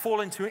somehow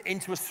fallen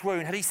into a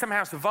swoon, had he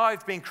somehow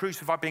survived being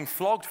crucified, being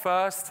flogged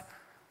first,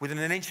 within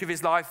an inch of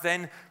his life,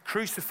 then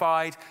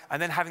crucified,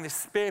 and then having the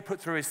spear put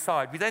through his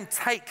side. We then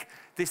take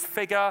this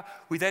figure,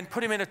 we then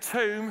put him in a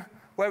tomb,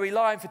 where we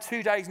lie for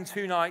 2 days and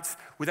 2 nights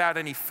without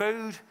any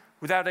food,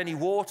 without any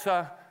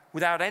water,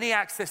 without any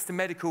access to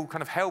medical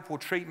kind of help or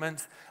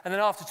treatment. And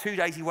then after 2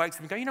 days, he wakes up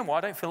and goes, you know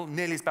what, I don't feel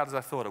nearly as bad as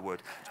I thought I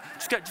would.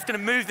 Just going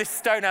to move this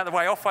stone out of the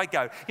way, off I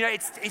go. You know,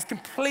 it's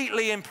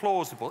completely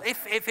implausible.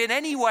 If in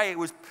any way it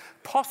was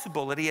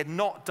possible that he had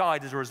not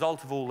died as a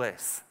result of all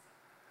this,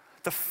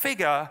 the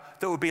figure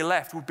that would be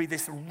left would be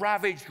this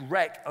ravaged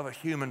wreck of a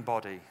human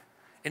body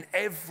in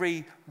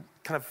every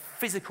kind of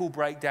physical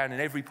breakdown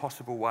in every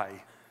possible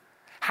way.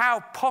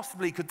 How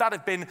possibly could that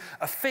have been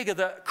a figure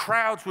that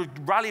crowds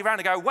would rally around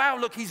and go, wow,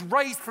 look, he's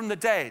raised from the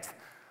dead,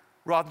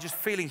 rather than just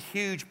feeling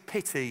huge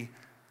pity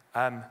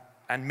and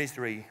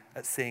misery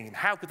at seeing him?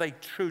 How could they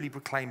truly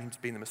proclaim him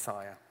to be the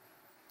Messiah?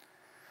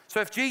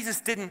 So if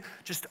Jesus didn't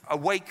just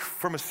awake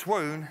from a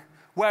swoon,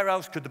 where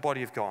else could the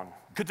body have gone?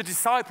 Could the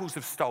disciples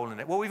have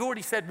stolen it? Well, we've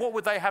already said, what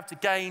would they have to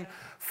gain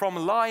from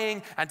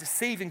lying and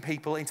deceiving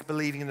people into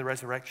believing in the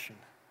resurrection?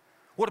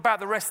 What about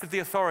the rest of the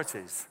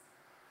authorities?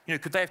 You know,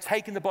 could they have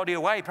taken the body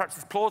away? Perhaps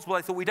it's plausible.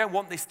 They thought, we don't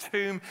want this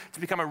tomb to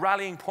become a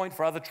rallying point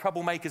for other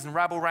troublemakers and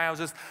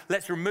rabble-rousers.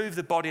 Let's remove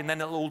the body and then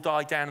it'll all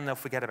die down and they'll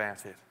forget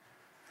about it.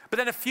 But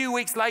then a few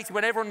weeks later,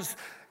 when everyone's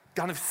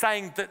kind of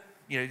saying that,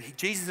 you know,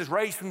 Jesus is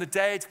raised from the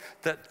dead,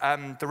 that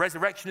the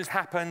resurrection has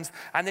happened,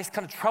 and this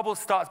kind of trouble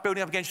starts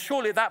building up again,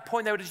 surely at that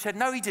point they would have said,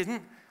 no, he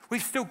didn't.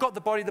 We've still got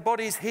the body. The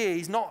body is here.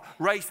 He's not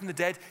raised from the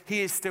dead.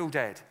 He is still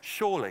dead.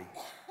 Surely.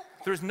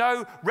 There is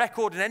no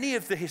record in any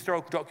of the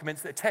historical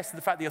documents that attest to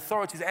the fact the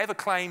authorities ever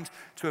claimed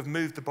to have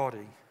moved the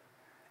body.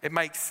 It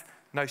makes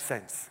no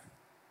sense.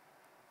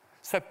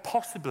 So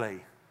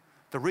possibly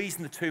the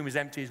reason the tomb is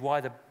empty is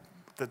why the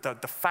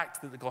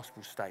fact that the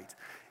Gospels state.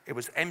 It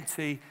was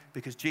empty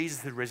because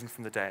Jesus had risen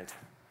from the dead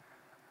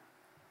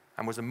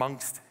and was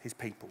amongst his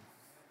people.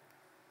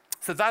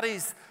 So that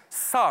is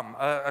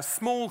a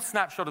small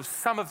snapshot of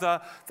some of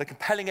the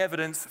compelling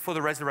evidence for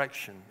the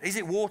resurrection. Is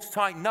it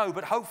watertight? No,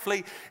 but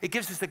hopefully it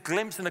gives us a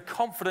glimpse and a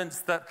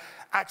confidence that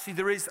actually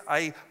there is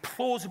a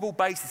plausible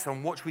basis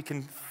on which we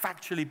can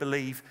factually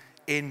believe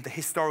in the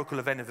historical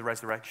event of the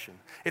resurrection.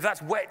 If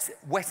that's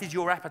whetted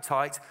your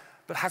appetite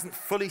but hasn't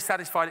fully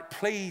satisfied it,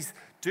 please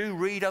do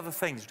read other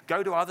things.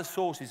 Go to other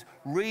sources.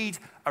 Read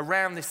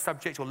around this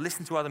subject or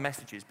listen to other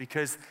messages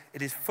because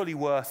it is fully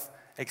worth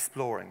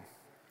exploring.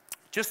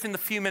 Just in the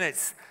few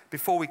minutes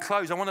before we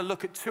close, I want to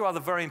look at 2 other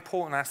very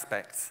important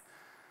aspects.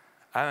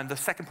 And the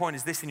second point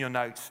is this in your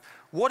notes.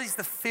 What is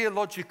the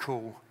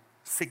theological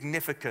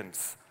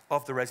significance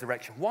of the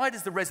resurrection? Why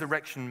does the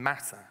resurrection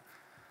matter?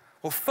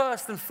 Well,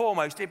 first and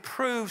foremost, it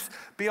proves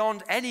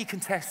beyond any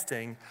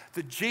contesting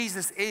that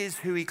Jesus is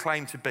who he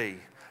claimed to be,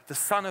 the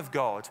Son of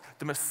God,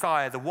 the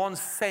Messiah, the one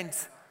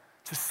sent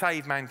to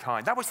save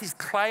mankind. That was his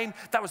claim.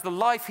 That was the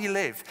life he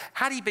lived.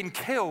 Had he been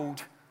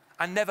killed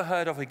and never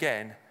heard of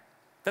again,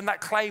 then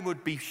that claim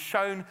would be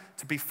shown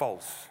to be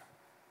false.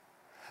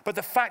 But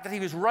the fact that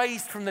he was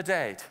raised from the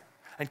dead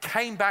and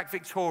came back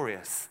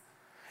victorious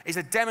is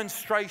a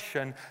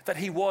demonstration that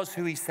he was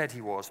who he said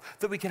he was,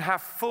 that we can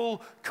have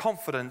full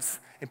confidence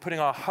in putting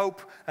our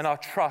hope and our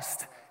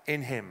trust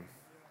in him.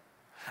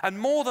 And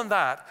more than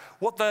that,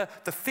 what the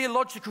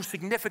theological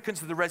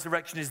significance of the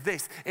resurrection is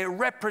this: it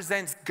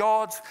represents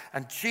God's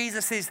and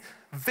Jesus'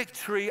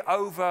 victory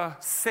over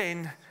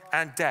sin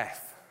and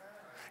death.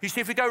 You see,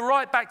 if we go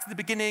right back to the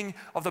beginning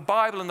of the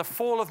Bible and the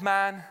fall of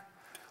man,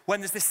 when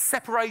there's this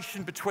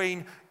separation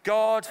between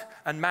God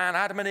and man,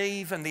 Adam and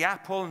Eve and the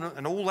apple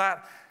and all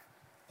that,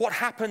 what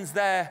happens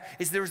there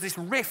is this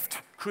rift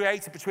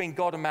created between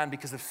God and man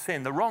because of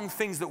sin. The wrong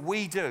things that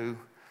we do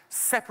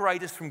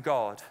separate us from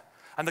God.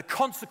 And the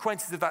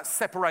consequences of that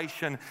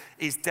separation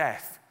is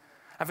death.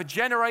 And for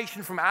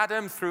generation from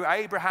Adam through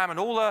Abraham and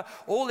all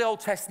the Old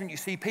Testament, you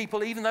see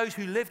people, even those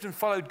who lived and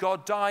followed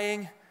God,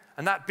 dying,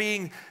 and that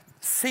being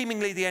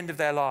seemingly the end of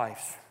their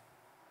lives.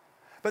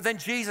 But then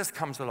Jesus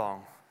comes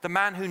along, the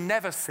man who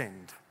never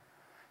sinned.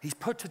 He's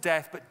put to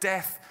death, but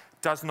death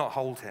does not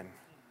hold him.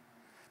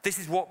 This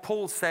is what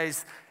Paul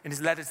says in his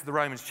letter to the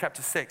Romans,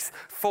 chapter 6.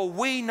 For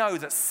we know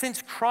that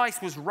since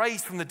Christ was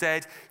raised from the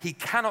dead, he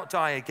cannot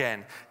die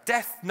again.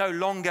 Death no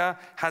longer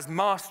has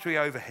mastery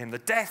over him. The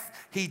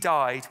death he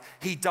died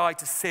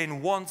to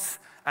sin once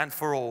and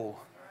for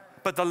all.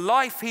 But the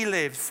life he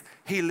lives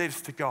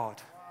to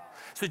God.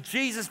 So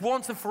Jesus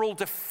once and for all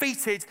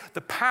defeated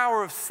the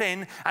power of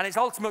sin and its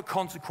ultimate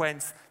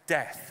consequence,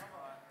 death,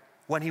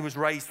 when he was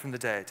raised from the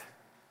dead.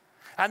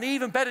 And the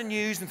even better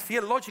news and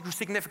theological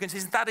significance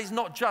is that is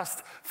not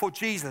just for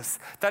Jesus.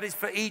 That is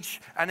for each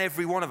and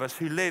every one of us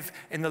who live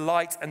in the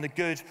light and the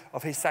good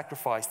of his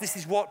sacrifice. This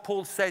is what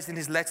Paul says in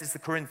his letters to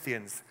the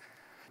Corinthians.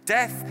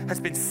 Death has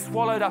been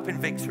swallowed up in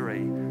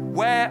victory.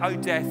 Where, O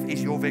death,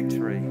 is your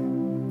victory?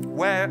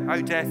 Where,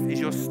 O death, is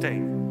your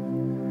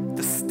sting?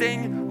 The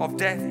sting of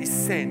death is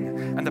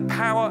sin, and the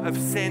power of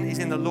sin is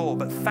in the law.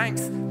 But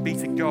thanks be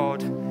to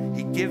God,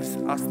 he gives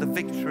us the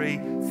victory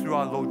through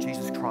our Lord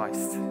Jesus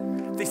Christ.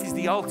 This is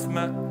the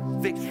ultimate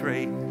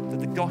victory that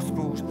the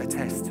Gospels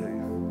attest to.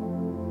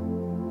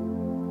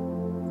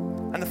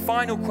 And the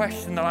final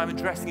question that I'm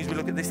addressing as we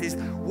look at this is,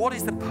 what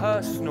is the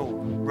personal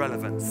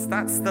relevance?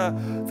 That's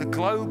the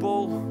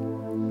global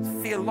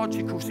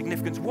theological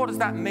significance. What does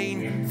that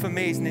mean for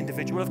me as an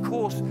individual? Of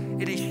course,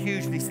 it is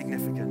hugely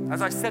significant.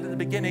 As I said at the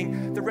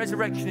beginning, the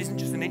resurrection isn't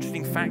just an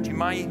interesting fact you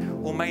may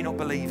or may not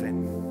believe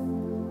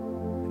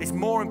in. It's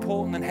more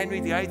important than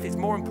Henry VIII. It's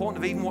more important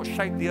of even what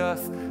shape the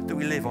earth that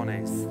we live on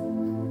is.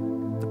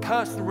 The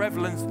personal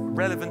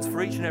relevance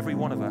for each and every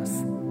one of us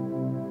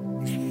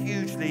is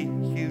hugely,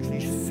 hugely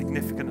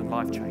significant and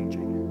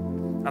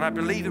life-changing. And I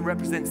believe it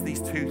represents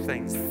these two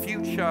things: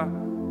 future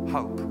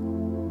hope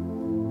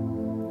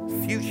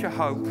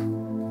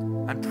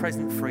and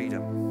present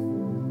freedom.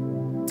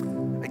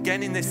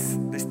 Again, in this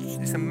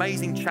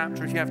amazing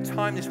chapter, if you have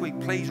time this week,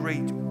 please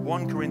read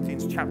 1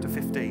 Corinthians chapter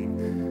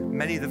 15.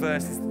 Many of the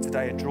verses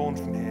today are drawn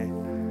from here.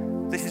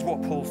 This is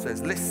what Paul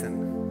says: listen,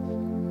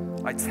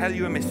 I tell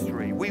you a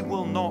mystery. We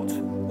will not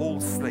all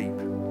sleep,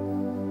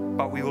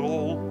 but we will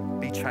all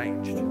be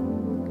changed.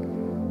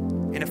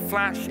 In a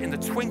flash, in the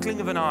twinkling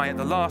of an eye, at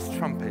the last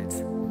trumpet,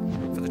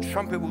 for the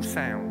trumpet will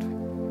sound.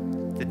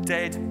 The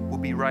dead will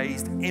be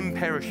raised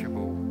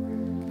imperishable,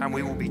 and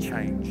we will be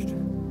changed.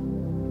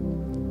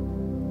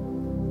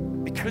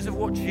 Because of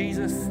what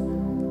Jesus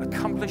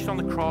accomplished on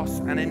the cross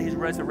and in his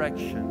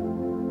resurrection,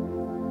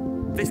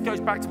 this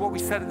goes back to what we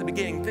said at the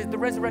beginning. The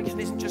resurrection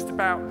isn't just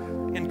about,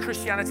 in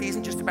Christianity,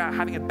 isn't just about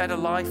having a better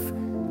life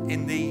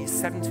in the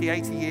 70,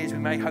 80 years we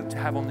may hope to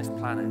have on this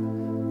planet.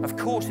 Of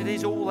course, it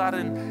is all that,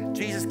 and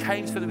Jesus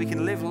came so that we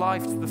can live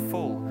life to the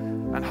full.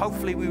 And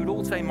hopefully we would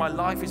all say, my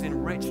life is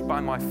enriched by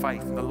my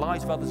faith, and the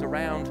lives of others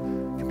around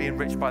can be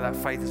enriched by that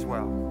faith as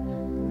well.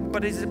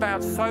 But it is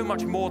about so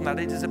much more than that.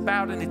 It is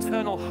about an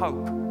eternal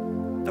hope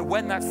that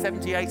when that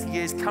 70, 80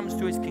 years comes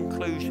to its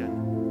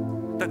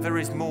conclusion, that there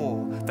is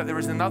more, that there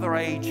is another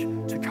age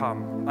to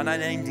come, an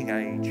unending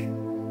age.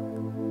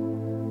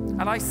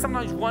 And I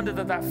sometimes wonder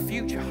that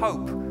future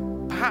hope,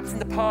 perhaps in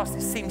the past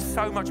it seemed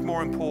so much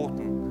more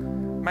important.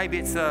 Maybe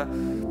it's a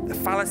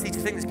fallacy to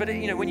think this, but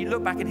when you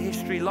look back in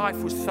history, life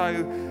was so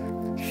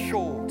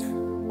short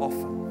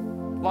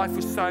often. Life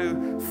was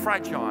so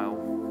fragile.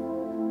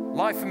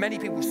 Life for many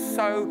people was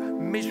so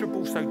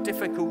miserable, so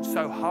difficult,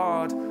 so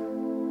hard,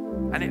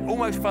 and it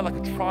almost felt like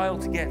a trial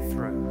to get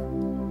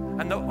through.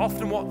 And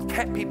often what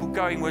kept people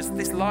going was,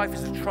 this life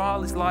is a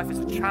trial, this life is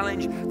a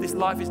challenge, this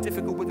life is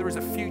difficult, but there is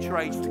a future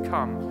age to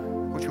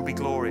come, which will be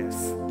glorious.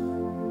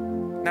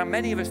 Now,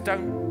 many of us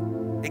don't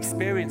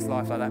experience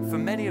life like that. For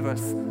many of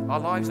us, our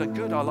lives are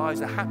good, our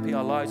lives are happy,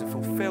 our lives are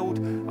fulfilled,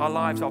 our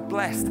lives are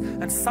blessed,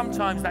 and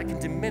sometimes that can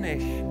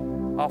diminish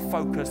our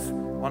focus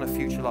on a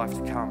future life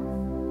to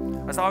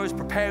come. As I was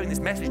preparing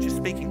this message, just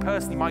speaking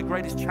personally, my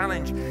greatest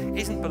challenge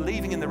isn't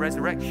believing in the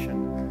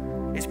resurrection.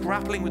 It's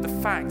grappling with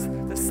the fact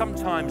that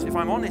sometimes, if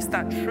I'm honest,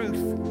 that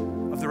truth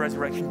of the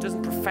resurrection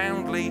doesn't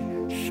profoundly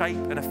shape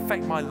and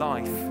affect my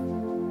life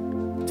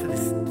to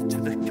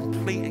the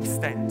complete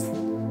extent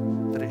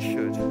that it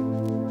should.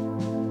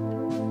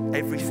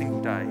 Every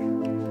single day.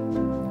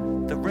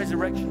 That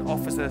resurrection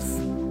offers us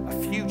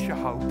a future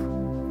hope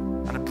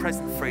and a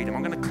present freedom.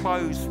 I'm going to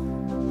close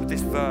with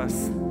this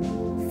verse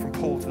from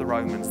Paul to the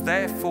Romans.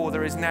 Therefore,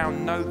 there is now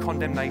no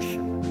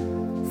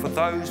condemnation for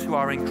those who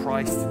are in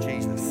Christ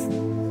Jesus.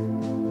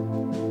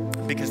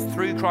 Because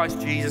through Christ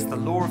Jesus, the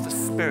law of the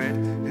Spirit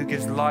who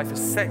gives life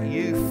has set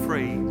you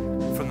free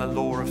from the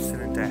law of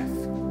sin and death.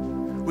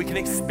 We can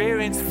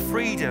experience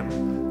freedom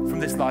from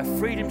this life,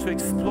 freedom to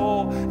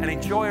explore and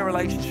enjoy a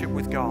relationship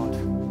with God.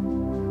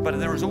 But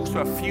there is also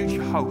a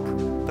future hope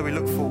that we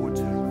look forward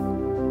to.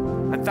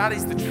 And that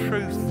is the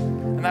truth,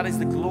 and that is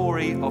the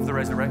glory of the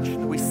resurrection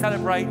that we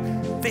celebrate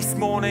this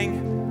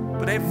morning,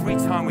 but every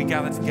time we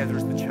gather together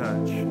as the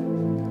church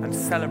and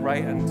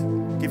celebrate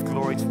and give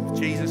glory to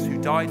Jesus who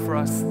died for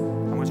us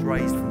and was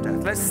raised from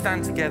death. Let's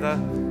stand together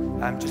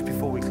just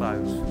before we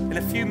close. In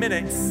a few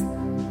minutes,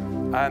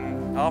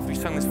 after we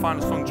sung this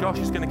final song, Josh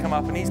is going to come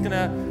up and he's going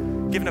to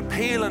give an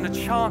appeal and a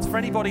chance for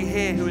anybody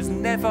here who has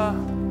never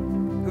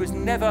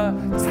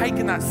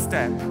taken that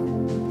step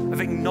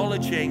of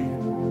acknowledging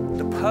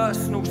the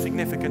personal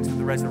significance of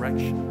the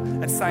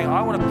resurrection and saying,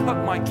 I want to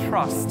put my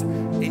trust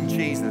in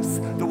Jesus,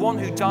 the one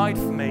who died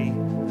for me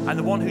and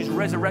the one whose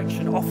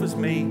resurrection offers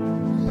me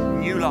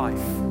new life.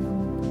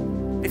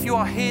 If you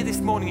are here this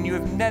morning and you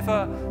have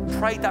never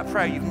prayed that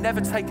prayer, you've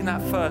never taken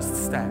that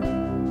first step,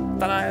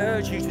 then I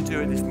urge you to do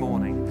it this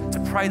morning, to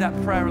pray that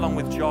prayer along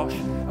with Josh,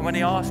 and when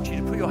he asks you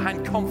to put your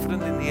hand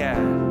confident in the air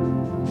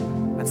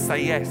and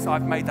say, yes,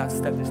 I've made that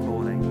step this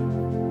morning.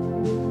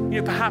 You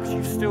know, perhaps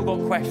you've still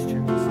got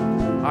questions.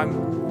 I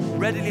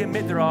readily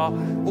admit there are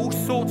all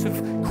sorts of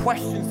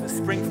questions that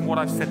spring from what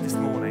I've said this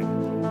morning.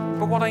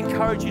 But what I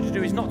encourage you to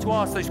do is not to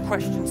ask those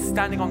questions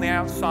standing on the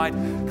outside,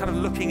 kind of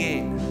looking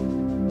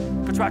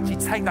in, but to actually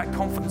take that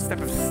confident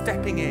step of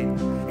stepping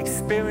in,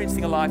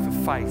 experiencing a life of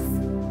faith,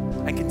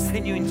 and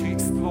continuing to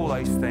explore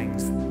those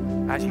things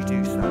as you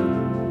do so.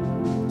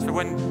 So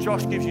when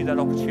Josh gives you that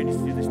opportunity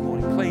to do this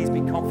morning, please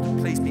be confident,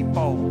 please be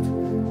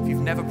bold. If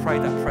you've never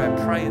prayed that prayer,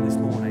 pray it this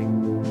morning.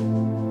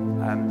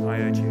 I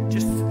urge you.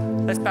 Just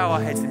let's bow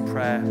our heads in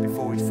prayer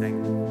before we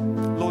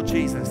sing. Lord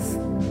Jesus,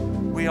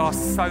 we are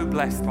so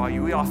blessed by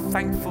you. We are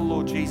thankful,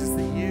 Lord Jesus,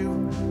 that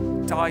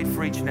you died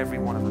for each and every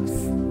one of us.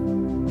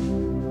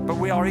 But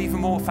we are even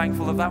more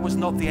thankful that that was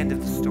not the end of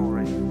the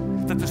story.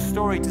 That the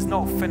story does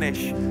not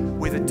finish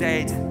with a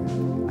dead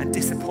and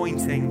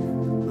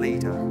disappointing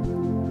leader.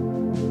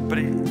 But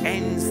it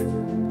ends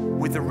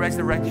with the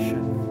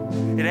resurrection.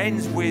 It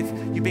ends with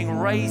you being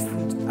raised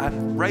from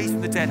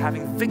the dead,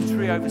 having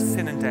victory over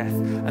sin and death.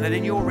 And that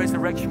in your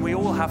resurrection, we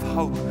all have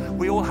hope.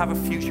 We all have a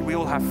future. We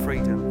all have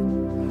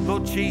freedom.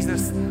 Lord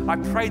Jesus, I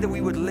pray that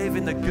we would live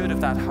in the good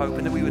of that hope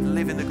and that we would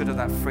live in the good of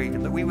that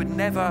freedom, that we would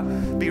never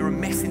be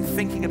remiss in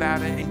thinking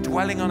about it, in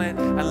dwelling on it,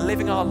 and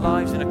living our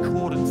lives in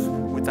accordance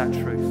with that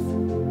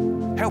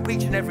truth. Help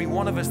each and every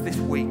one of us this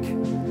week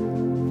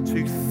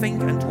to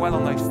think and dwell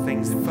on those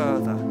things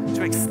further,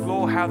 to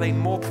explore how they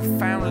more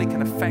profoundly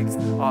can affect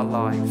our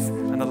lives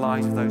and the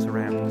lives of those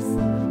around us.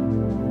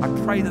 I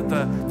pray that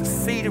the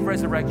seed of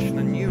resurrection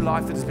and new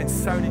life that has been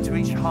sown into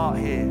each heart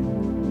here,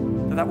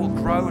 that will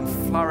grow and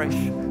flourish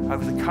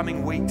over the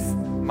coming weeks,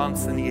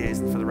 months and years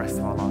and for the rest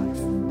of our lives.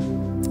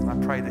 And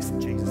I pray this in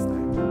Jesus'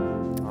 name.